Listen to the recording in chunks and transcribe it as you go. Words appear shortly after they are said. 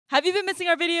Have you been missing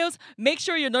our videos? Make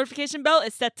sure your notification bell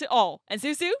is set to all. And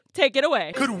Susu, take it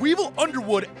away. Could Weevil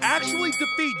Underwood actually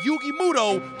defeat Yugi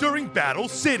Muto during Battle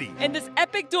City? In this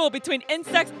epic duel between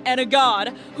insects and a god,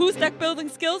 whose deck building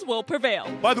skills will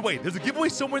prevail? By the way, there's a giveaway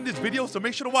somewhere in this video, so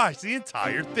make sure to watch the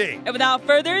entire thing. And without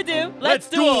further ado, let's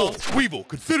duel! Weevil,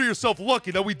 consider yourself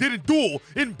lucky that we didn't duel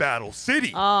in Battle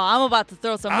City. Oh, I'm about to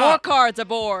throw some more cards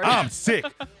aboard. I'm sick.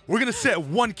 We're gonna set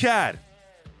 1 CAD,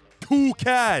 2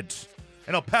 CADs,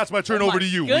 and I'll pass my turn over to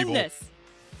you, Weevil.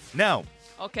 Now,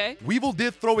 okay. Weevil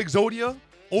did throw Exodia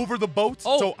over the boat,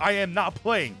 so I am not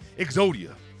playing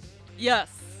Exodia. Yes.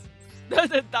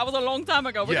 That was a long time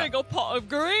ago. We're gonna go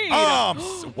green. Wow.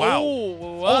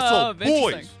 Also,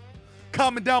 boys,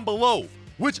 comment down below.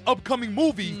 Which upcoming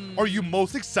movie are you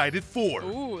most excited for?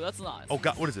 Ooh, that's nice. Oh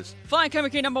God, what is this? Flying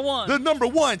Chemical number 1. The number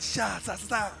 1. Is it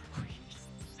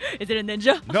a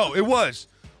ninja? No, it was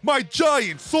my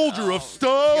giant soldier of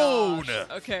stone. Gosh.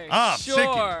 Okay, I'm sure.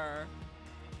 sickened.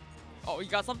 Oh, you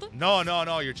got something? No,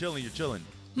 you're chilling,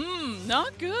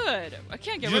 Not good. I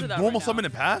can't get rid of that normal right summon now.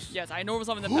 and pass? Yes, I normal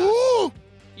summon and pass.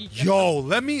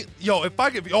 If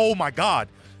I could, oh my God.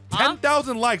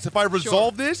 10,000 likes if I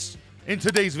resolve this in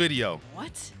today's video.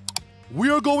 What?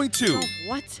 We are going to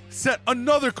set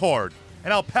another card,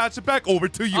 and I'll pass it back over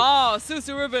to you. Oh,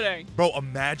 Susu riveting. Bro,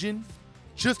 imagine.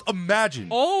 Just imagine.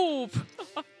 Oh,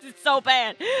 it's so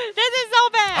bad. This is so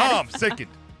bad. I'm sickened.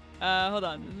 Hold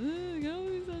on.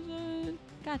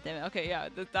 God damn it. Okay, yeah,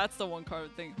 that's the 1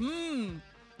 card thing.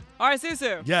 All right,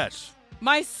 Susu. Yes.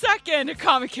 My second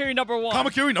Kamakiri number 1.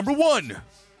 Kamakiri number 1.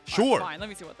 Sure. Fine, let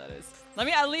me see what that is. Let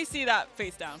me at least see that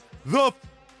face down. The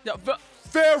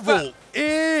Feral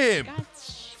Imp.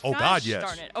 Oh God, yes.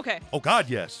 Darn it. Okay. Oh God,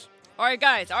 yes. All right,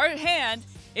 guys, our hand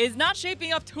is not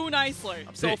shaping up too nicely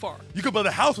so far. You could build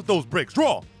a house with those bricks.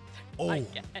 Draw. Oh.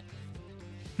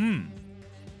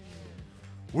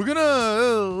 We're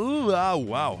gonna.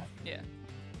 Wow. Yeah.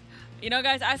 You know,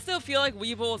 guys, I still feel like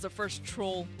Weevil was the first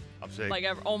troll. I'm sick. Like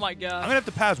ever. Oh my God. I'm gonna have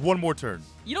to pass one more turn.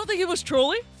 You don't think he was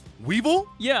trolling? Weevil?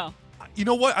 Yeah. You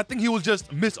know what? I think he was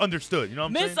just misunderstood. You know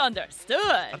what I'm saying?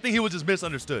 Misunderstood. I think he was just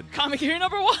misunderstood. Kamakiri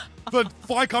number 1. The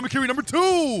Fly Kamakiri number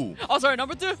 2. Oh, sorry,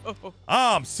 number 2.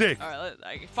 I'm sick. All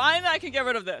right, fine. I can get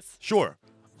rid of this. Sure.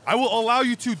 I will allow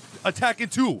you to attack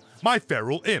into my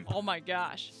Feral Imp. Oh my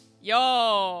gosh.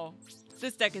 Yo.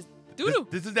 This deck is doo-doo.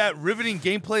 This is that riveting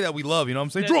gameplay that we love. You know what I'm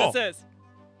saying? Draw. This is.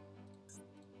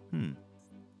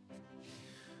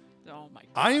 Oh my God.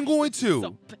 I am going to.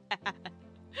 So bad.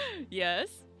 Yes.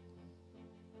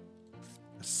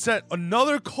 Set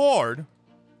another card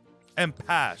and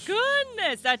pass.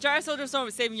 Goodness, that giant soldier stone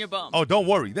was saving your bum. Oh, don't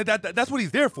worry. That's what he's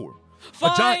there for.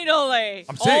 Finally.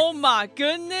 I'm sick. Oh my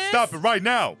goodness. Stop it right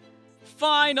now.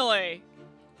 Finally.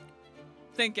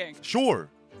 Thinking. Sure.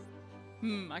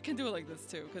 I can do it like this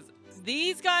too, because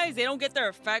these guys, they don't get their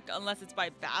effect unless it's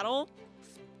by battle.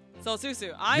 So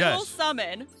Susu, I will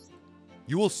summon.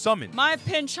 You will summon my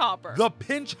pinch hopper. The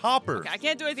pinch hopper. Okay, I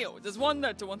can't do anything. There's one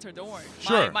to one turn. Don't worry.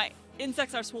 Sure. My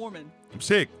insects are swarming. I'm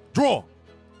sick. Draw.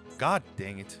 God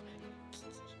dang it.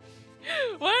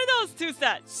 What are those 2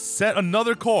 sets? Set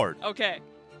another card. Okay.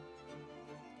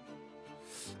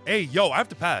 Hey, yo, I have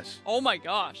to pass. Oh my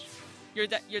gosh. Your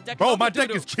deck. Bro, my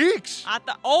deck is cheeks.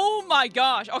 Oh my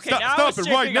gosh. Okay, stop it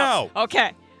right now.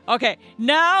 Okay.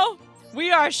 Now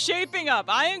we are shaping up.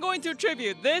 I am going to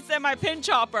tribute this and my pinch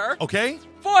hopper. Okay.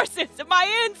 Forces my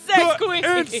insect queen.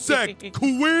 Insect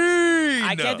queen.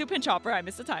 I can't do pinch hopper. I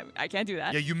missed the time. I can't do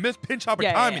that. Yeah, you missed pinch hopper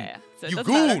timing. Yeah. So you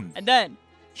goon. Matter. And then.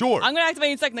 Sure. I'm gonna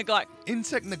activate insect neglect.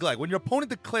 Insect neglect. When your opponent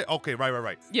declares. Okay,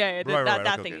 right. Yeah,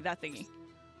 that thingy.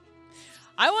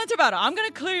 I want to battle. I'm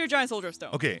gonna clear your giant soldier of stone.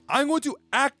 Okay, I'm going to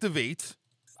activate.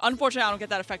 Unfortunately, I don't get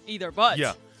that effect either. But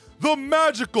the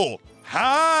magical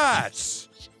hats.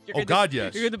 Oh God,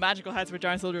 yes. You're the magical hats for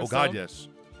giant soldier of stone. Oh God, yes.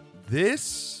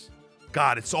 This,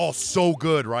 God, it's all so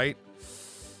good, right?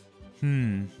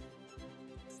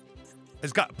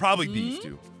 It's got probably these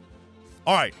 2.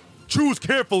 All right. Choose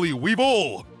carefully,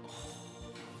 Weevil.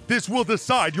 This will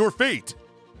decide your fate.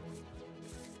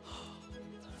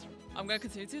 I'm going to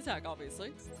continue to attack,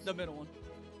 obviously. The middle one.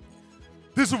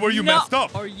 This is where you messed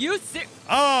up. Are you sick?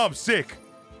 I'm sick.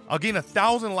 I'll gain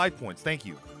 1,000 life points. Thank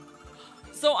you.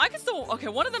 So I can still... Okay,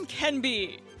 one of them can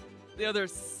be the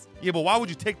others. Yeah, but why would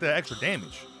you take the extra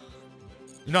damage?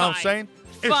 You know what I'm saying? Fine.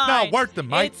 It's not worth it,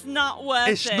 Mike. It's not worth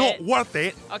it. It's not worth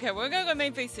it. Okay, we're going to go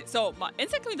main phase. So my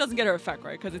insect queen doesn't get her effect,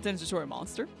 right? Because it's in destroy a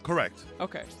monster. Correct.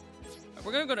 Okay.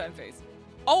 We're going to go to end phase.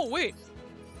 Oh, wait.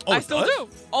 Oh, I still do.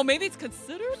 Oh, maybe it's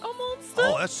considered a monster?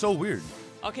 Oh, that's so weird.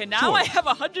 Okay, now I have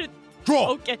 100. Draw.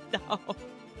 Okay, no.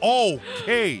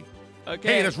 Okay. Okay.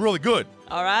 Hey, that's really good.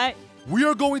 All right. we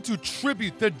are going to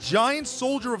tribute the giant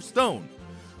soldier of stone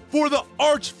for the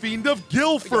Archfiend of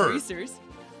Guilford. Are you serious?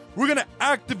 We're going to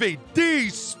activate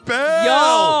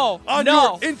Dispel on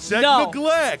your insect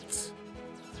neglect.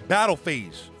 Battle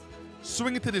phase.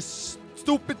 Swing into this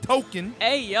stupid token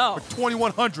for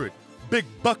 2,100. Big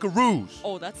buckaroos.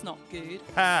 Oh, that's not good.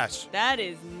 Pass. That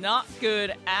is not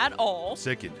good at all.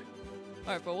 Second.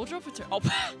 All right, but we'll draw for turn. Oh,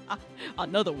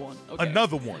 another one. Okay.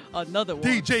 Another one. Another one.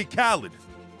 DJ Khaled.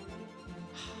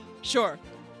 Sure.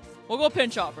 We'll go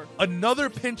Pinch Hopper. Another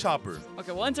Pinch Hopper.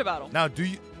 Okay, we'll enter battle. Now,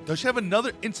 does she have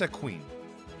another Insect Queen?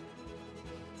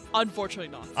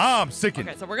 Unfortunately not. I'm sickened.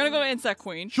 Okay, so we're going to go Insect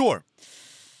Queen. Sure.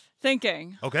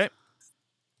 Thinking. Okay.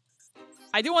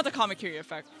 I do want the Comic Curie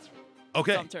effect.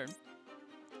 Okay. Some turn.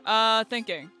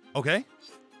 Thinking. Okay.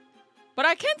 But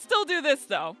I can still do this,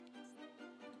 though.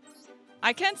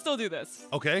 I can still do this.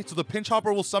 Okay, so the Pinch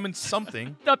Hopper will summon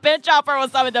something. The Pinch Hopper will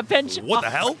summon the Pinch Hopper. What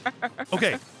the hell?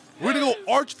 Okay, we're going to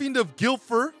go Archfiend of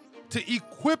Guilford to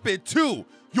equip it to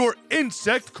your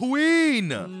Insect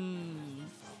Queen.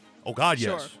 Oh, God, yes.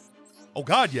 Sure. Oh,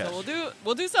 God, yes. So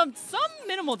we'll do some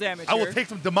minimal damage I here. will take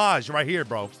some damage right here,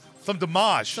 bro. Some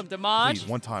damage. Some damage? Please,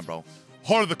 one time, bro.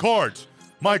 Heart of the cards.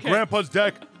 My grandpa's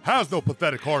deck has no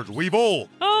pathetic cards. Weevil.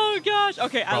 Oh, gosh.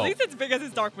 Okay, Bro. at least it's big as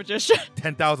his Dark Magician.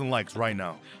 10,000 likes right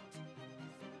now.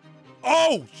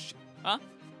 Oh, Huh?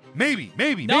 Maybe.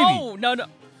 No.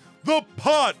 The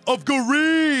Pot of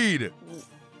Greed.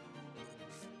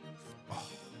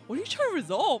 What are you trying to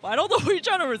resolve? I don't know what you're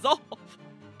trying to resolve.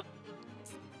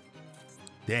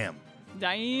 Damn.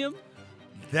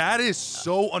 That is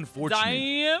so unfortunate.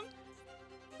 Damn.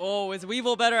 Oh, is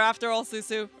Weevil better after all,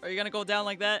 Susu? Are you going to go down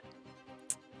like that?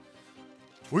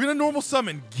 We're going to normal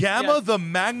summon Gamma the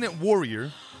Magnet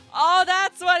Warrior. Oh,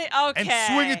 that's what okay.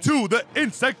 And swing it to the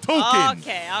Insect Token.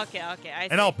 Okay. I see.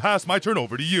 And I'll pass my turn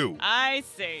over to you. I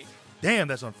see. Damn,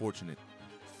 that's unfortunate.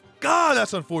 God,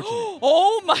 that's unfortunate.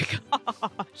 Oh, my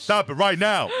gosh. Stop it right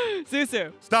now.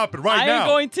 Susu. Stop it right now. I am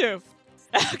going to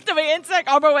activate Insect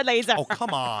Armor with Laser. Oh, come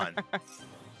on.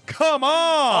 Come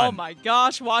on. Oh, my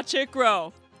gosh. Watch it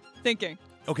grow. Thinking.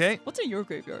 Okay. What's in your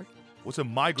graveyard? What's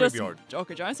in my graveyard?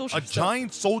 Okay, giant soldier.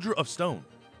 Giant soldier of stone.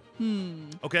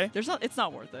 Okay. It's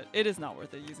not worth it. It is not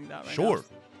worth it using that right now. Sure.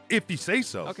 If you say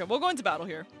so. Okay, we'll go into battle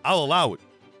here. I'll allow it.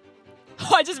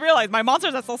 Oh, I just realized my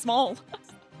monsters are so small.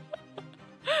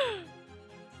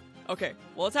 Okay,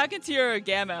 we'll attack into your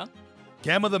Gamma.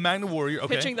 Gamma the Magnet Warrior.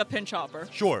 Okay. Pitching the Pinch Hopper.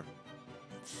 Sure.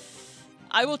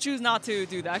 I will choose not to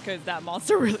do that because that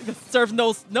monster really serves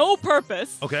no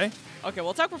purpose. Okay. Okay,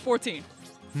 we'll attack for 14.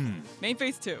 Main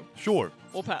phase 2. Sure.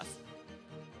 We'll pass.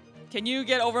 Can you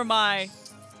get over my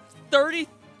 3,000?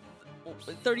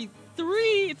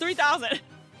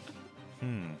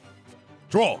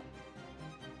 Draw.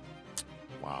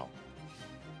 Wow.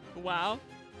 Wow.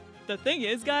 The thing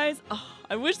is, guys,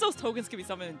 I wish those tokens could be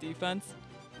summoned in defense.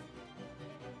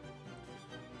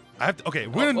 Okay,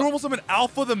 we're gonna normal summon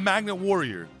Alpha the Magnet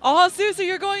Warrior. Oh, Susu,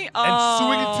 you're going. And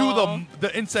swing it to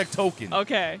the Insect Token.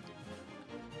 Okay.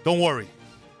 Don't worry.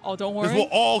 Oh, don't worry. This will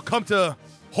all come to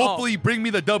hopefully bring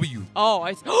me the W. Oh,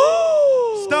 I see.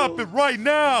 Stop it right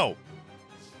now.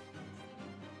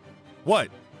 What?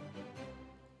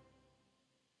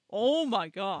 Oh my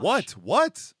gosh. What?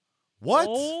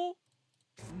 Oh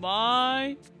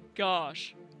my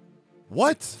gosh.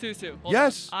 What? Susu.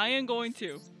 Yes. On. I am going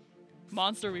to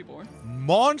Monster Reborn.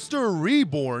 Monster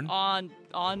Reborn. On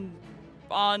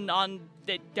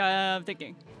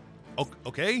thinking.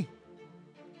 Okay.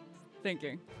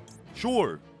 Thinking.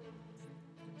 Sure.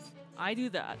 I do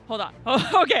that. Hold on.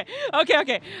 Okay.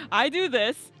 I do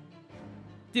this.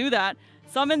 Do that.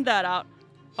 Summon that out.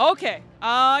 Okay.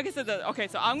 I guess okay,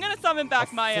 so I'm gonna summon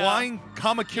back my flying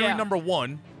Kamakiri number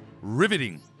 1.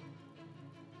 Riveting.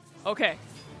 Okay.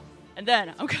 And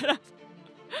then I'm gonna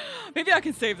maybe I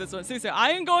can save this one. Seriously,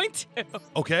 I am going to.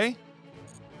 Okay.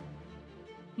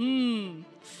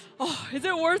 Oh, is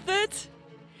it worth it?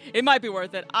 It might be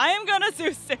worth it. I am gonna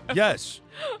Susu. Yes.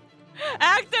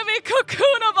 Activate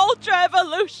Cocoon of Ultra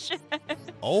Evolution.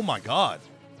 Oh my god.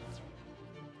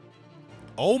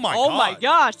 Oh my god. Oh my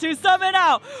gosh, to summon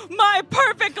out my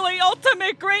perfectly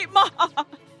ultimate great moth.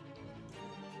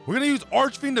 We're gonna use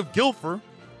Archfiend of Guilford,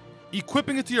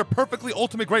 equipping it to your perfectly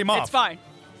ultimate great moth. It's fine.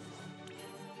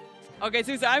 Okay,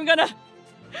 Susan, I'm gonna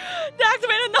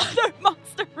activate another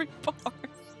Monster Reborn.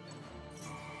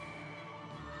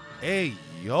 Hey,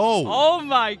 yo. Oh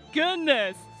my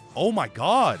goodness. Oh my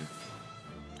god.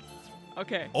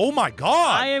 Okay. Oh my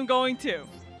god. I am going to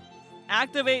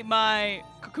activate my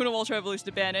Cocoon of Ultra Evolution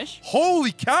to banish.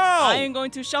 Holy cow. I am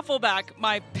going to shuffle back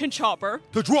my Pinch Hopper.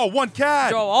 To draw 1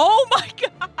 card. Oh my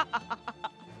god.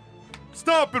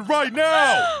 Stop it right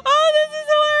now! Oh, this is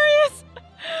hilarious!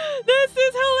 This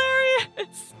is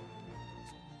hilarious!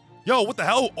 Yo, what the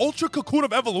hell? Ultra Cocoon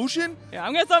of Evolution? Yeah,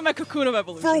 I'm gonna summon my Cocoon of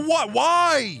Evolution. For what?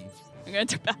 Why? I'm gonna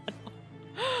enter battle.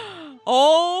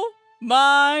 Oh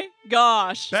my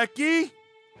gosh. Becky?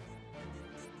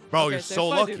 Bro, Okay, you're so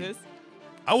lucky.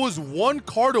 I was one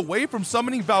card away from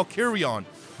summoning Valkyrion,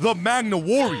 the Magna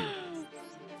Warrior.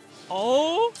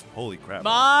 Oh. Holy crap.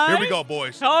 My. Here we go,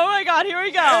 boys. Oh my god, here we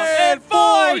go. And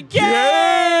for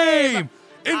game!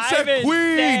 Insect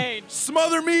Queen!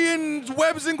 Smother me in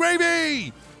webs and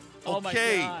gravy! Oh my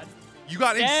god. You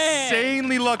got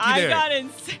insanely lucky there. I got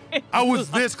insane. I was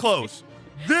this close.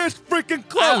 This freaking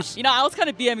close. You know, I was kind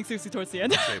of BMing Susie towards the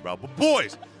end. Okay, bro. But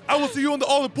boys, I will see you in the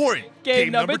all-important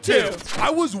Game number 2. I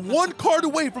was one card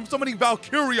away from summoning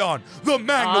Valkyrion, the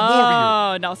Magna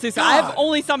Warrior. Oh, no, Susie, I've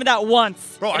only summoned that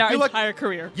once in our entire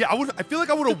career. Yeah, I feel like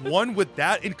I would have won with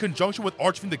that in conjunction with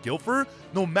Archfiend the Guilford,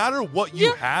 no matter what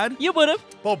you had. You would have.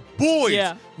 But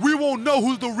boys, we won't know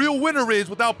who the real winner is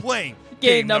without playing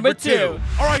Game number 2.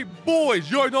 All right,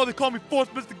 boys, you already know they call me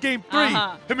Fourth Mr. Game 3.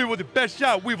 Hit me with the best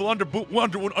shot, Weevil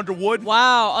Underwood.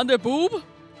 Wow, under boob?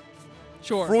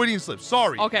 Sure. Freudian slip,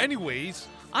 sorry. Okay. Anyways.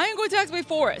 I am going to activate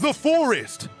Forest. The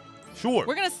Forest. Sure.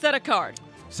 We're going to set a card.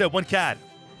 Set one CAD.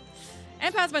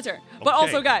 And pass my turn. But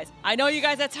also, guys, I know you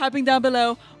guys are typing down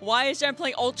below, why is Jen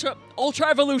playing Ultra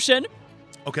Evolution?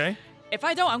 Okay. If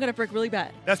I don't, I'm going to break really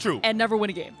bad. That's true. And never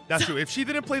win a game. That's true. If she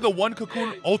didn't play the one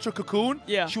Cocoon, Ultra Cocoon,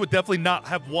 she would definitely not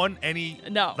have won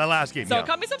the last game. So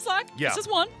cut me some slack. Yeah. It's just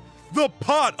one. The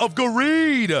Pot of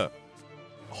Greed.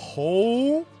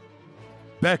 Oh,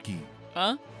 Becky.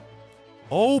 Huh?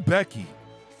 Oh, Becky.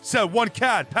 Set one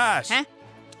CAD. Pass. Huh?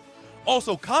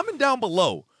 Also, comment down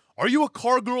below. Are you a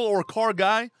car girl or a car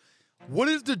guy? What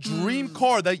is the dream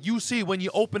car that you see when you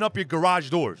open up your garage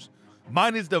doors?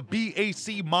 Mine is the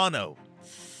BAC Mono.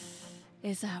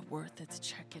 Is that worth it to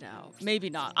check it out? Maybe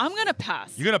not. I'm going to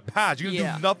pass. You're going to pass. You're going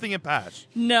to do nothing and pass.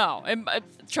 No.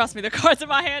 Trust me, the cards in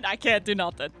my hand, I can't do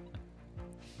nothing.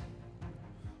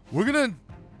 We're going to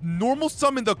normal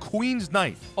summon the Queen's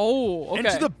Knight. Oh, okay.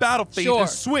 Into the battle phase and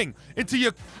swing into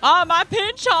your... Ah, my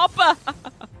pinch hopper.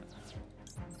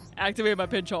 Activate my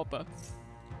pinch hopper.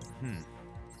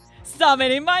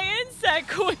 Summoning my Insect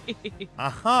Queen.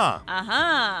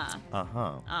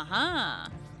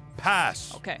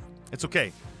 Pass. Okay. It's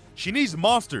okay. She needs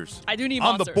monsters. I do need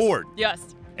monsters. On the board.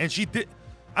 Yes. And she did...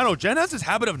 I don't know. Jen has this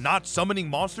habit of not summoning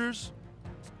monsters.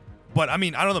 But, I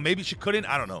mean, I don't know. Maybe she couldn't.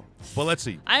 I don't know. But let's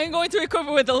see. I am going to equip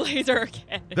it with the laser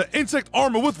cannon. The insect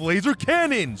armor with laser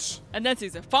cannons. And then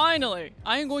Caesar, finally,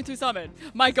 I am going to summon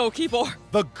my Goalkeeper.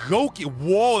 The Goalkeeper.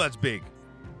 Whoa, that's big.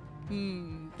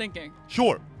 Thinking.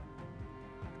 Sure.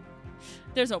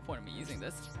 There's no point in me using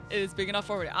this. It is big enough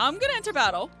already. I'm going to enter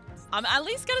battle. I'm at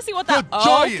least going to see what that... The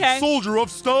giant soldier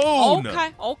of stone.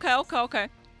 Okay.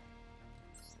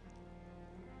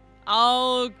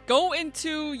 I'll go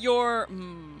into your...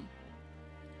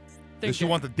 Does she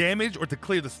want the damage or to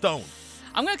clear the stone?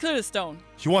 I'm going to clear the stone.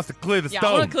 She wants to clear the stone. Yeah,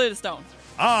 I want to clear the stone.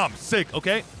 I'm sick.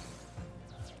 Okay.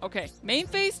 Okay. Main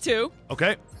phase 2.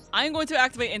 Okay. I am going to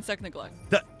activate Insect Neglect.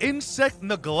 The Insect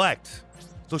Neglect.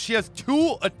 So she has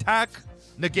 2 attack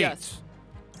negates. Yes.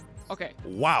 Okay.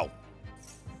 Wow.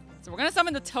 So we're going to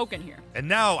summon the token here. And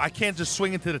now I can't just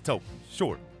swing into the token.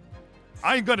 Sure.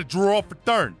 I ain't going to draw for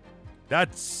turn. That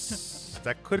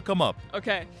could come up.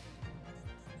 Okay.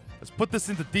 Let's put this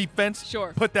into defense.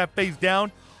 Sure. Put that face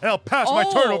down. And I'll pass my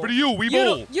turn over to you,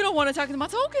 Weevil. You don't want to attack into my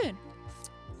token.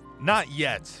 Not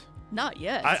yet. Not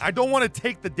yet. I don't want to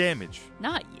take the damage.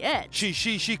 Not yet.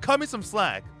 She cut me some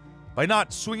slack by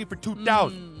not swinging for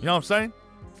 2,000. You know what I'm saying?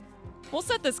 We'll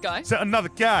set this guy. Set another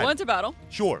guy. We'll enter battle.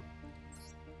 Sure.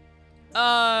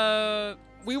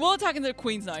 We will attack into the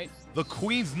Queen's Knight. The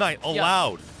Queen's Knight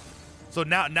allowed. Yes. So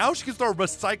now she can start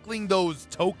recycling those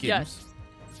tokens. Yes.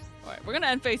 All right, we're gonna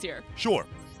end phase here. Sure.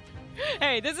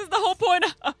 Hey, this is the whole point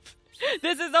of.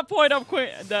 This is the point of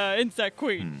the Insect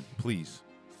Queen. Please.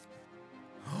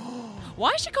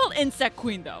 Why is she called Insect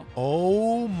Queen though?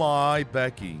 Oh my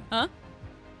Becky. Huh?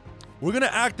 We're gonna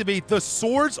activate the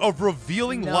Swords of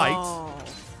Revealing Light.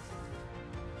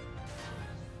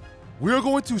 We're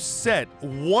going to set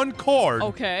 1 card.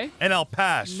 Okay. And I'll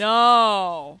pass.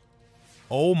 No.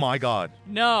 Oh my god.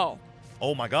 No.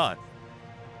 Oh my god.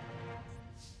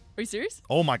 Are you serious?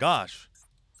 Oh my gosh.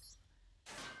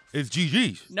 It's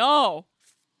GG's. No.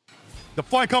 The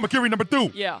Flying Kamakiri number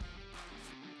 2. Yeah.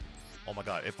 Oh my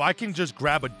god. If I can just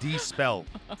grab a D-spell,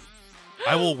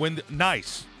 I will win.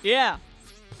 Nice. Yeah.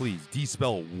 Please,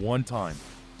 D-spell 1 time.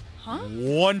 Huh?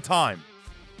 1 time.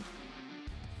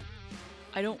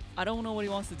 I don't know what he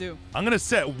wants to do. I'm gonna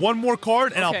set one more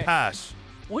card and Okay. I'll pass.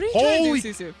 What are you trying to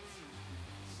do, Susu?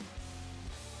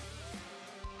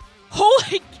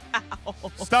 Holy cow!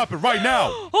 Stop it right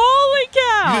now. Holy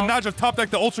cow! You did not just top deck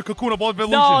the Ultra Cocoon of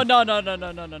Evolution.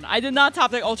 No. I did not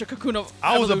top deck Ultra Cocoon of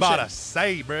I was Evolution. about to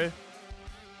say, bruh.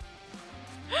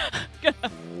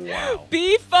 Wow.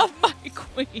 Beef of my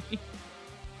queen.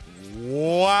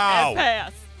 Wow. And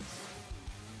pass.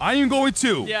 I am going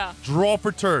to draw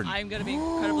for turn. I'm going to be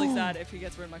incredibly sad if he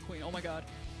gets rid of my queen. Oh my god.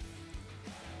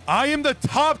 I am the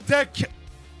top deck.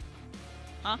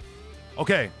 Huh?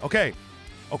 Okay.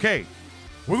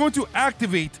 We're going to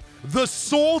activate the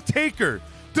Soul Taker,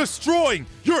 destroying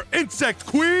your insect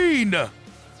queen.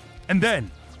 And then,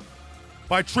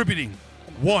 by attributing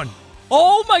 1,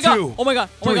 oh my god. 2, Oh my god.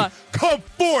 Oh my 3, god. come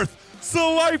forth,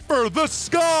 Slifer, the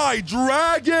Sky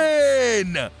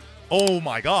Dragon. Oh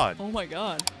my god. Oh my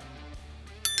god.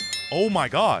 Oh my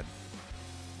god.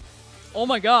 Oh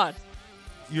my god.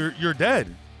 You're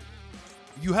dead.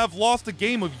 You have lost the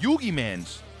game of Yugi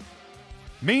Mans.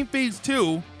 Main phase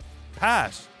 2,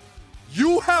 pass.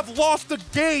 You have lost the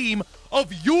game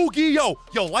of Yu-Gi-Oh!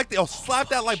 Yo, slap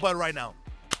that like button right now.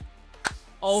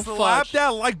 Oh, Slap fudge. that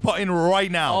like button right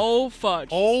now. Oh, fudge.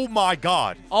 Oh my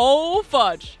god. Oh,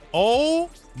 fudge. Oh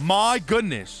my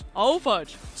goodness. Oh,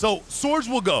 fudge. So, swords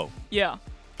will go. Yeah.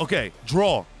 Okay,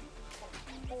 draw.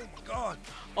 Oh my god.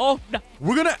 Oh, no.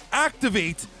 We're gonna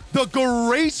activate the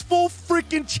Graceful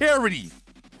freaking Charity.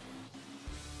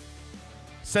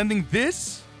 Sending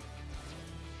this.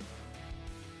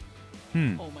 Oh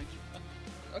my god.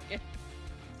 Okay.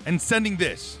 And sending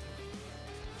this.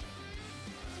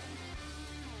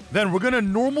 Then we're gonna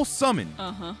normal summon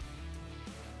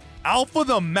Alpha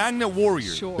the Magnet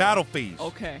Warrior. Sure. Battle phase.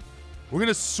 Okay. We're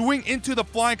gonna swing into the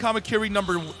Flying Kamakiri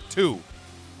number 2.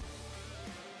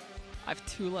 I have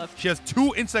 2 left. She has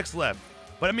 2 insects left.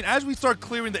 But I mean, as we start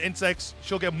clearing the insects,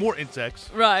 she'll get more insects.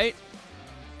 Right.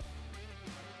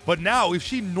 But now, if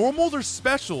she normals her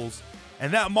specials,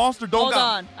 and that monster don't Hold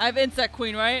on. I have Insect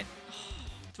Queen, right?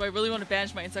 Do I really want to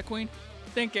banish my Insect Queen?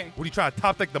 Thinking. What are you trying to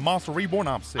top deck the Monster Reborn?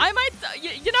 I'm sick. I might.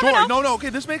 You never know. No. Okay,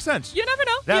 this makes sense. You never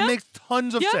know. That makes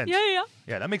tons of sense. Yeah.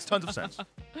 Yeah, that makes tons of sense.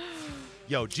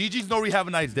 Yo, GG's Nori, have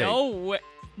a nice day. No way.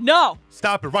 No.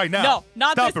 Stop it right now. No,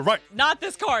 not Stop this. it right. Not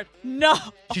this card. No.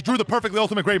 She drew the perfectly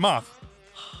ultimate Great Moth.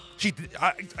 She.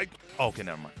 Okay,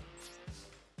 never mind.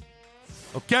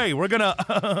 Okay, we're gonna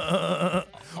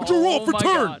draw for my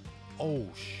turn. God. Oh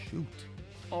shoot.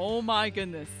 Oh my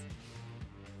goodness.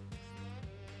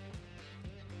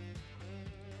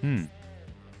 We're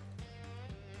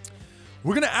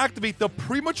gonna activate the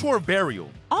Premature Burial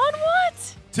On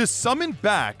what? to summon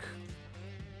back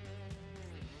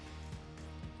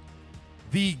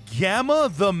the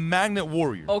Gamma the Magnet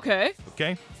Warrior. Okay.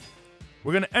 Okay?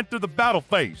 We're gonna enter the battle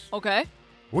phase. Okay.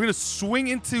 We're gonna swing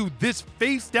into this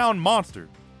face-down monster.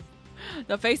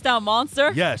 The face down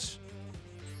monster? Yes.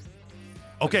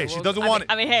 Okay, she doesn't I want mean,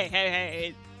 it. I mean,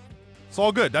 hey. It's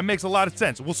all good. That makes a lot of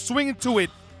sense. We'll swing into it.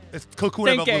 It's Cocoon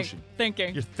Evolution.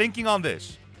 Thinking. You're thinking on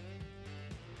this.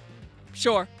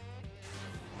 Sure.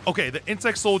 Okay, the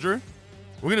Insect Soldier.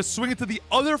 We're gonna swing into the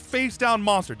other face-down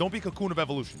monster. Don't be Cocoon of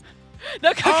Evolution.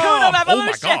 The Cocoon of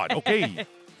Evolution. Oh my god. Okay.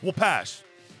 We'll pass.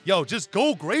 Yo, just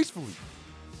go gracefully.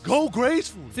 Go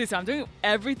gracefully. See, so I'm doing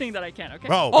everything that I can, okay?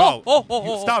 Bro.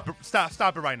 Oh. Stop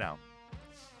it right now.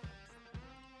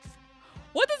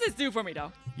 What does this do for me,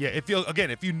 though? Yeah, if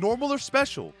you normal or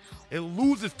special, it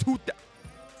loses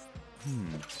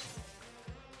 2,000.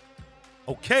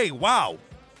 Okay, wow.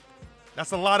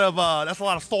 That's a lot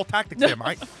of stall tactics there,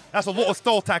 Mike. That's a lot of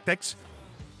stall tactics.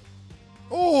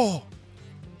 Oh.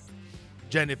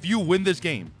 Jen, if you win this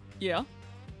game, Yeah.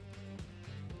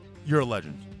 you're a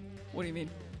legend. What do you mean?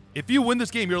 If you win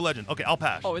this game, you're a legend. Okay, I'll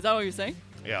pass. Oh, is that what you're saying?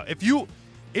 Yeah, if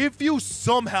you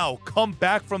somehow come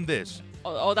back from this,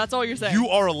 Oh, that's all you're saying? you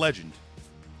are a legend.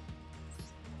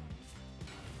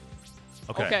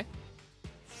 Okay.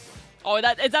 Oh,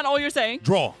 is that all you're saying?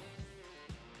 Draw.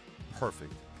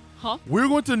 Perfect. Huh? We're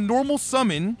going to normal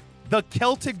summon the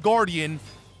Celtic Guardian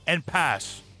and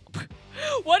pass.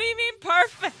 What do you mean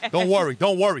perfect?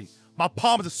 Don't worry. My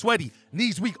palms are sweaty,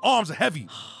 knees weak, arms are heavy.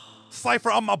 Cypher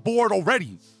on my board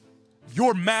already.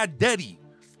 You're mad daddy.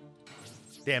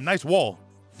 Damn, nice wall.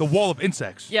 The wall of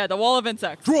insects. Yeah, the wall of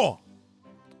insects. Draw.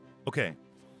 Okay.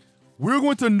 We're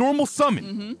going to normal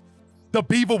summon the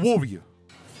Beaver Warrior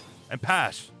and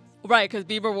pass. Right, because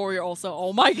Beaver Warrior also.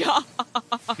 Oh my god.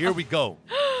 Here we go.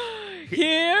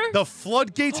 Here? The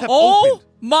floodgates have Oh opened.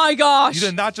 my gosh. You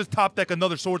did not just top deck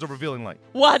another Swords of Revealing Light.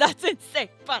 Wow, that's insane,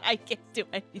 but I can't do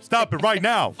anything. Stop it right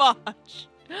now. Fudge.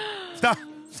 Stop.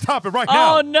 Stop it right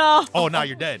now. Oh, no. Oh, now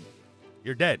you're dead.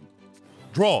 You're dead.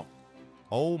 Draw.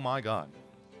 Oh, my God.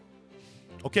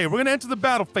 Okay, we're going to enter the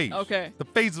battle phase. Okay. The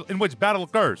phase in which battle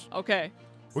occurs. Okay.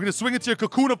 We're going to swing into your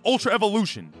Cocoon of Ultra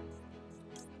Evolution.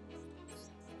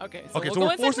 Okay, Okay, we'll so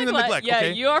we're forcing the neglect. Yeah,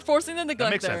 Okay. you are forcing the neglect.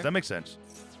 That makes there. sense. That makes sense.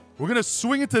 We're going to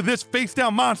swing into this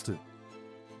face-down monster.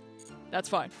 That's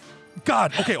fine.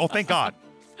 God. Okay. Oh, thank God.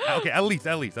 Okay, at least.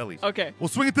 Okay. We'll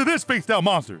swing into this face-down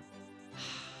monster.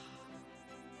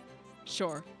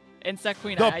 Sure. Insect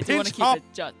Queen, The I do want to pinch keep it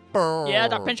just. Yeah,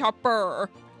 the pinch hopper.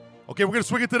 Okay, we're going to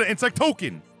swing into the Insect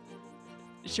Token.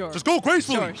 Sure. Just go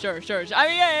gracefully. Sure. I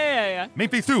mean, yeah. Main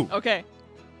phase 2. Okay.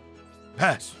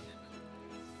 Pass.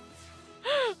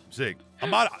 Sick. Oh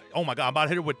my God, I'm about to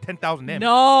hit her with 10,000 damage.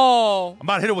 No. I'm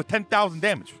about to hit her with 10,000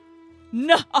 damage.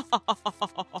 No.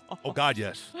 Oh God,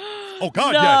 yes. Oh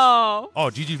God, yes. No. Oh,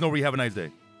 GG's no re. Have a nice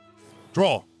day.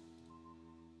 Draw.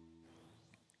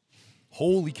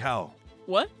 Holy cow.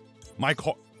 What? My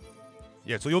car.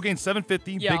 Yeah, so you'll gain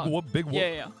 750. Yeah. Big whoop, big whoop.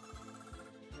 Yeah.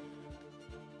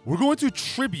 We're going to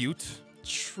tribute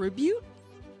Tribute?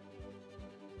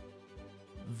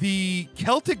 the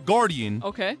Celtic Guardian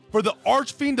Okay. for the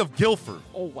Archfiend of Guilford.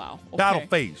 Oh, wow. Okay. Battle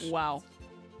phase. Wow.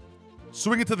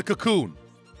 Swing into the Cocoon.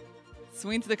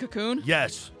 Swing to the cocoon?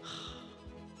 Yes.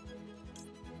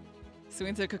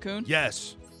 Swing to the cocoon?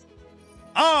 Yes.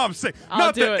 Oh, I'm sick. I'll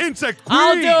Not do the it. Insect Queen.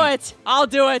 I'll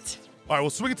do it. All right, we'll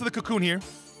swing into the Cocoon here.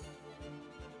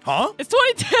 Huh? It's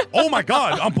 22. Oh my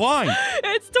God, I'm blind.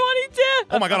 It's 22.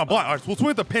 Oh my God, I'm blind. All right, so we'll swing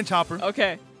with the Pinch Hopper.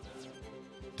 Okay.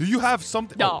 Do you have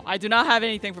something? No, I do not have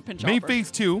anything for pinch Main hopper. phase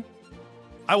 2.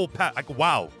 I will pass.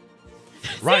 Wow.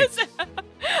 Right.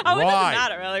 Oh, it Right. doesn't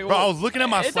matter. Like, Bro, I was looking at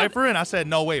my it doesn't- cipher and I said,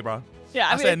 no way, bro. Yeah,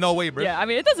 I said, no way, bro. Yeah, I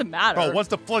mean, it doesn't matter. Bro, once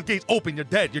the floodgates open, you're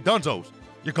dead. You're dunzos.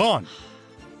 You're gone.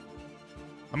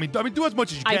 I mean, do as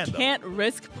much as you can, I can't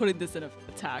risk putting this in an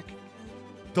attack.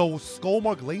 though. The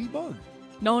Skullmark Ladybug?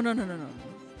 No.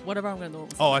 Whatever I'm going to do.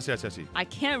 Oh, I see. I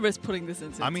can't risk putting this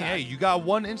into I an mean, attack. hey, you got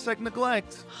one Insect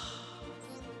Neglect.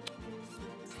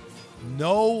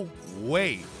 No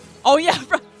way. Oh, yeah.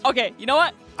 Okay, you know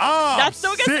what? Ah, That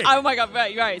still gets... sick. Oh, my God.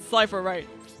 Right, you're right. Slifer, right.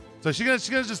 So she's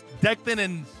gonna just deck in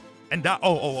and die.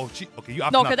 Okay, you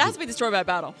opted No, not because to that has do to be destroyed by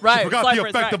battle. Right, I forgot Slifer the is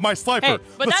effect right. of my Slifer, Hey,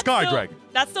 but the that Sky still, Dragon.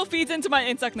 That still feeds into my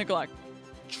Insect Neglect.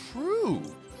 True.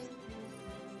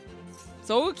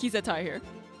 So, Kisetai here.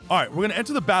 All right, we're gonna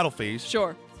enter the battle phase.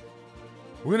 Sure.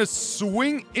 We're gonna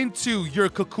swing into your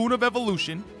Cocoon of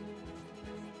Evolution.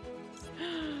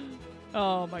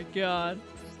 Oh, my God.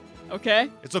 Okay.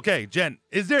 It's okay, Jen.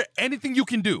 Is there anything you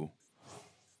can do?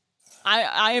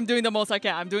 I am doing the most I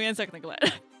can. I'm doing Insect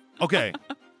Neglect. Okay,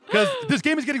 because this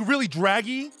game is getting really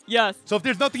draggy. Yes. So if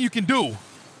there's nothing you can do,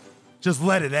 just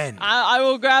let it end. I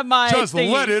will grab my Just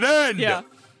thingy. let it end. Yeah.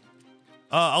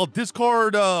 I'll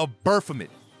discard Berfamit.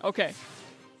 Okay.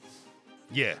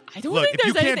 Yeah. I don't Look, think if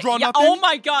you there's can't anything. draw Yeah, nothing, oh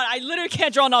my God, I literally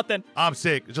can't draw nothing. I'm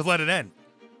sick. Just let it end.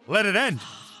 Let it end.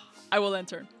 I will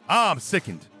enter. I'm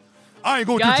sickened. I ain't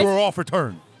going Guys? to draw off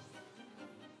return.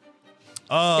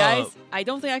 Guys, I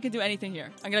don't think I can do anything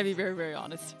here. I'm gonna be very, very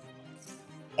honest.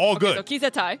 All Okay, good. so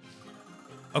Kisetai.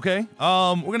 Okay.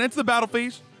 We're gonna enter the battle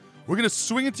phase. We're gonna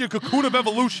swing into your Cocoon of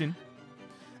Evolution.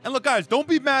 And look, guys, don't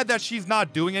be mad that she's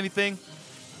not doing anything.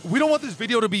 We don't want this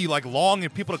video to be like long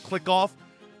and people to click off.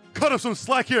 Cut us some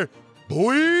slack here,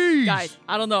 boys. Guys,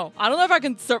 I don't know. I don't know if I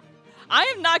can. I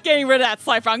am not getting rid of that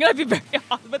Slifer. I'm gonna be very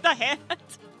honest with the hand.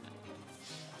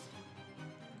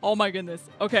 Oh my goodness.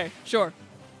 Okay, sure.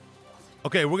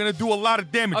 Okay, we're gonna do a lot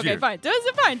of damage here. Okay, fine. Do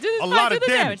this fine. Do this A fine. lot Do of the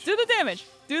damage. damage. Do the damage.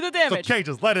 Do the It's damage. okay,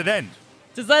 just let it end.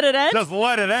 Just let it end. Just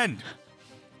let it end.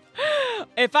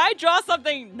 If I draw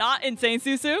something not insane,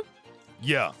 Susu,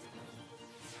 Yeah.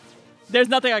 there's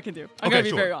nothing I can do. I'm Okay, gonna be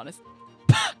sure. very honest.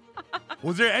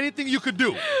 Was there anything you could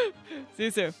do?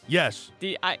 Susu, Yes.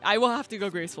 I will have to go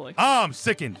gracefully. I'm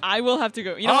sickened. I will have to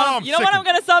go. You know I'm what? You know what I'm sickened.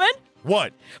 gonna summon?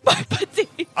 What? My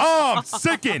petite. I'm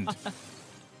sickened.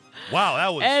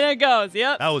 Wow, And it goes.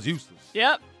 Yep. that was useless.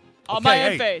 Yep. On Okay, my hey,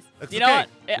 end phase. it's You know okay.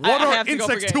 what? What I are have to go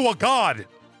for insects game. to a god?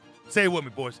 Say it with me,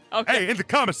 boys. Okay. Hey, in the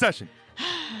comment section.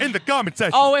 In the comment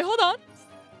section. Oh wait, hold on.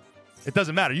 It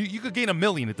doesn't matter. You could gain 1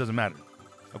 million. It doesn't matter.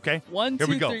 Okay? One, Here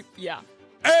two, we go. three. Yeah.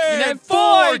 And then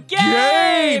for for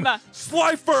game!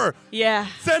 Slifer! Yeah.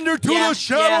 Send her to Yeah, the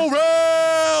Shadow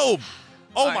Realm!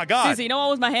 Oh All my right. god. Susie, you know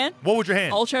what was my hand? What was your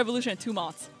hand? Ultra Evolution and 2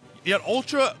 moths. You had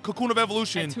Ultra Cocoon of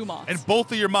Evolution And 2 moths. and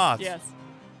both of your moths. Yes.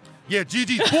 Yeah,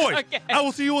 GG's. Boys, Okay. I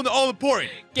will see you in the all-important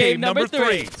Game number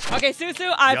 3. Okay,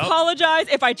 Susu, I Yup. apologize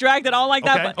if I dragged it on like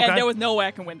that, Okay, but, and okay. there was no way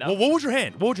I can win that. Well, what was your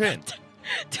hand? What was your hand?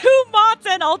 2 moths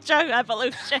and Ultra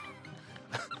Evolution.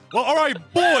 Well, all right,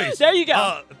 boys. There you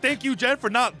go. Thank you, Jen, for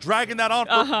not dragging that on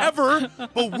forever.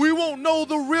 But we won't know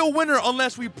the real winner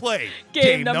unless we play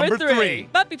Game number 3.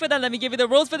 But before that, let me give you the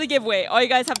rules for the giveaway. All you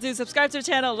guys have to do is subscribe to the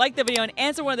channel, like the video, and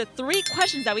answer one of the 3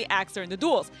 questions that we asked during the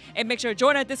duels. And make sure to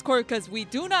join our Discord because we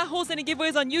do not host any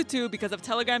giveaways on YouTube because of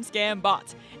Telegram scam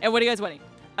bots. And what are you guys winning?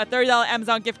 A $30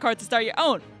 Amazon gift card to start your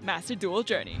own Master Duel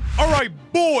journey. All right,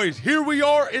 boys, here we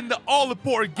are in the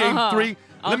all-important Game 3.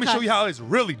 Let me show you how it's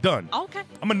really done. Okay.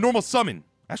 I'm a normal summon.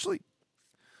 Actually,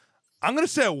 I'm going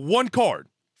to set 1 card.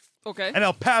 Okay. And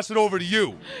I'll pass it over to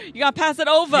you. You got to pass it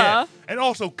over. Yeah. And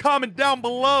also, comment down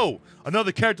below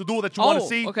another character duel that you want to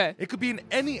see. Okay. It could be in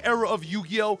any era of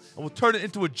Yu-Gi-Oh! And we'll turn it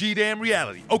into a G-damn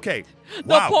reality. Okay.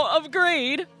 The point of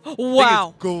greed.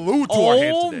 Wow. Glued to our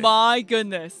hands today. Oh, my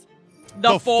goodness.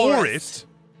 The forest.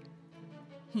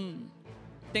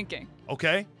 Thinking.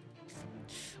 Okay.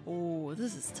 Oh,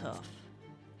 this is tough.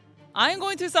 I am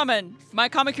going to summon my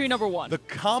Kamakiri number 1. The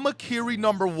Kamakiri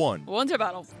number 1. Winter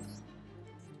battle.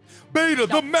 Beta,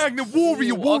 the Magnet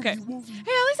Warrior. Okay. Hey, at least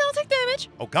I don't take damage.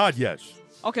 Oh, God, yes.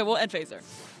 Okay, we'll end phaser.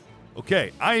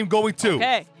 Okay, I am going to.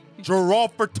 Okay.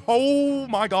 Giraffe for oh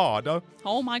my God.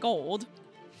 Oh my God.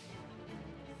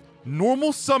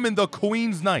 Normal summon the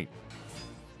Queen's Knight.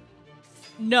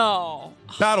 No.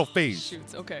 Battle phase.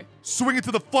 Shoots, okay. Swing it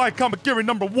to the fly Kamakiri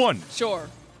number 1. Sure.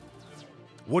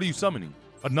 What are you summoning?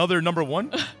 Another number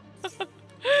 1?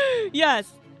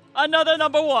 Yes. Another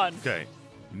number 1. Okay.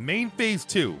 Main phase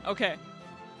 2. Okay.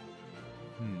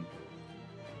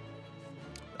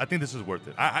 I think this is worth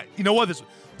it. You know what?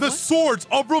 The Swords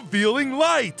of Revealing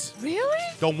Light. Really?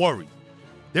 Don't worry.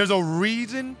 There's a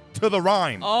reason to the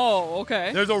rhyme. Oh,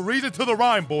 okay. There's a reason to the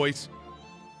rhyme, boys.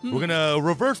 We're going to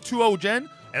reverse 2-0 Jen,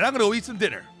 and I'm going to go eat some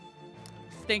dinner.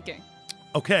 Thinking.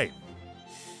 Okay.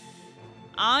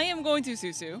 I am going to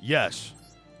Susu. Yes.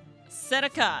 Set a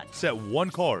card. Set 1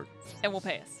 card. And we'll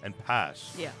pass. And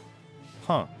pass. Yeah.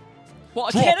 Huh. Well,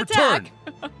 I Draw can't for attack.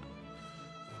 turn.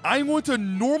 I'm going to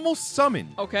normal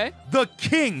summon the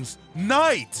King's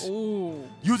Knight. Ooh.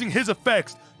 Using his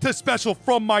effects to special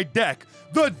from my deck,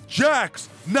 the Jack's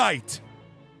Knight.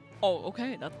 Oh,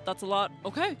 okay. That's a lot.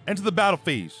 Okay. Enter the battle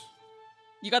phase.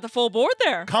 You got the full board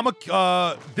there.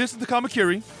 This is the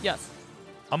Kamakiri. Yes.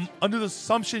 I'm under the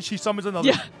assumption she summons another.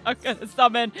 Yeah. I'm going to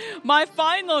summon my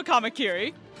final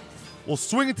Kamakiri. We'll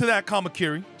swing into that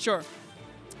Kamakiri. Sure.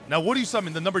 Now, what do you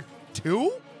summon? The number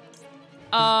 2?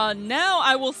 Now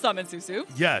I will summon Susu.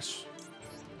 Yes.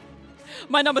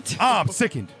 My number 2. I'm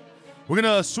sickened. We're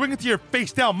going to swing into your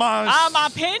face down, Mons. I'm a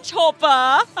pinch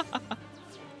hopper.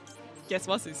 Guess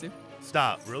what, Susu?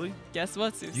 Stop. Really? Guess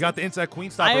what, Susu? You got the Insect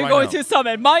Queen? Stop I it am right going now. to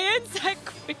summon my Insect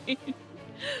Queen.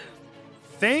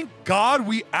 Thank God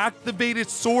we activated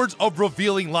Swords of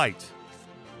Revealing Light.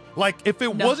 Like, if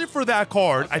it wasn't for that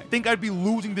card, I think I'd be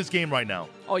losing this game right now.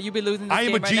 Oh, you'd be losing this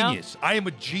game right now? I am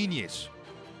a genius.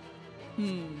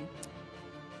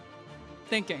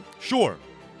 Thinking. Sure.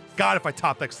 God, if I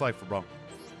top that Slifer, bro.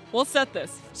 We'll set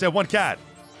this. Set 1 cat.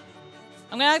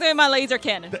 I'm going to activate my laser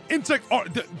cannon. The insect...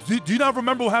 do you not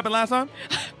remember what happened last time?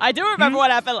 I do remember what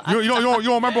happened last time. You don't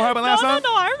remember what happened last time?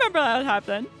 No, I remember what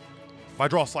happened. If I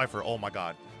draw a Slifer, oh my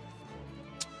God.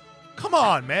 Come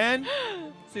on, man.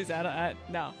 Susan,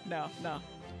 no.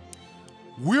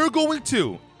 We're going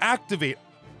to activate...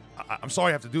 I'm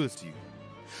sorry I have to do this to you.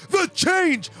 The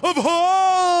Change of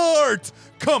Heart!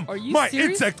 Come, my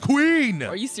serious? Insect Queen!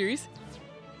 Are you serious?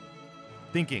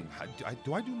 Thinking,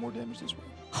 do I do more damage this way?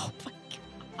 Oh my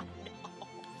God.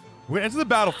 We're going to enter the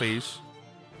battle phase.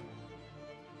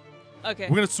 Okay.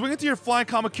 We're going to swing into your Flying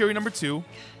Kamakiri number 2.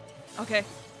 Okay.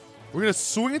 We're going to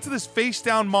swing into this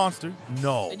face-down monster.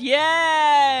 No.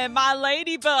 Yeah, my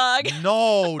ladybug.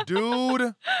 No,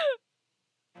 dude.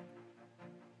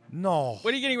 No.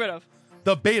 What are you getting rid of?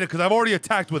 The beta, because I've already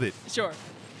attacked with it. Sure.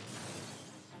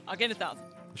 I'll get 1,000.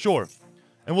 Sure.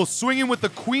 And we'll swing in with the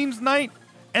Queen's Knight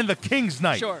and the King's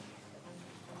Knight. Sure.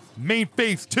 Main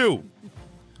phase 2.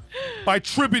 By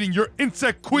tributing your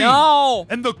Insect Queen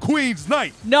and the Queen's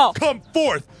Knight. No. Come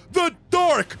forth, the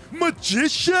Dark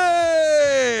Magician.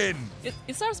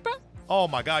 Is that a bro? Oh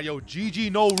my God, yo, GG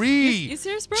no re. You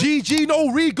serious, bro? GG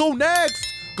no re. Go next.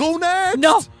 Go next.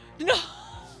 No.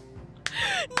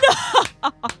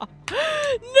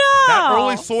 That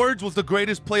early Swords was the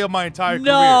greatest play of my entire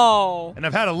career. And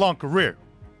I've had a long career.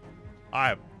 All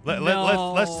right,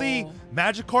 let's see.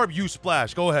 Magikarp U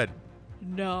Splash. Go ahead.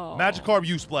 No. Magikarp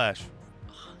U Splash.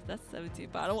 That's 17,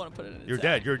 but I don't want to put it in. You're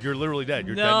dead. You're literally dead.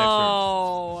 You're dead next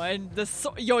turn.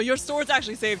 And your swords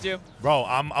actually saved you. Bro,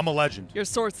 I'm a legend. Your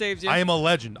sword saved you. I am a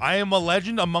legend. I am a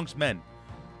legend amongst men.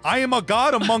 I am a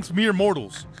god amongst mere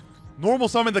mortals. Normal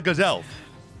summon the Gazelle.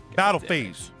 Battle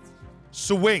phase.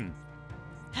 swing.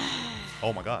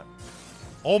 Oh my god.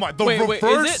 Oh my, the Wait,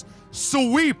 reverse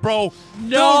sweep, bro.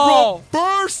 No. The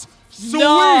reverse sweep.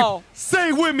 No. Say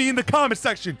it with me in the comment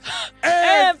section.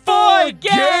 And for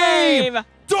game.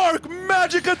 Dark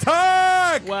magic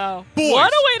attack. Wow. Boys,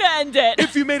 What a way to end it.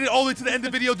 if you made it all the way to the end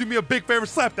of the video, do me a big favor,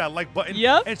 slap that like button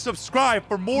and subscribe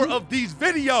for more of these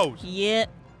videos. Yeah.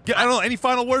 I don't know, any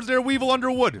final words there, Weevil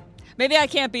Underwood? Maybe I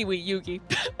can't be Yugi.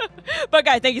 But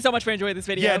guys, thank you so much for enjoying this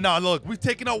video. Yeah, no, look, we've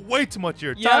taken out way too much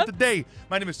here. Time today.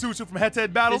 My name is Susu from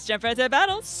HeadtoHead Battles. This is Jen from HeadtoHead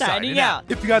Battles, signing out.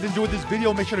 If you guys enjoyed this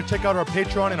video, make sure to check out our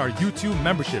Patreon and our YouTube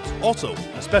memberships. Also,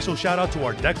 a special shout out to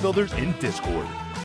our deck builders in Discord.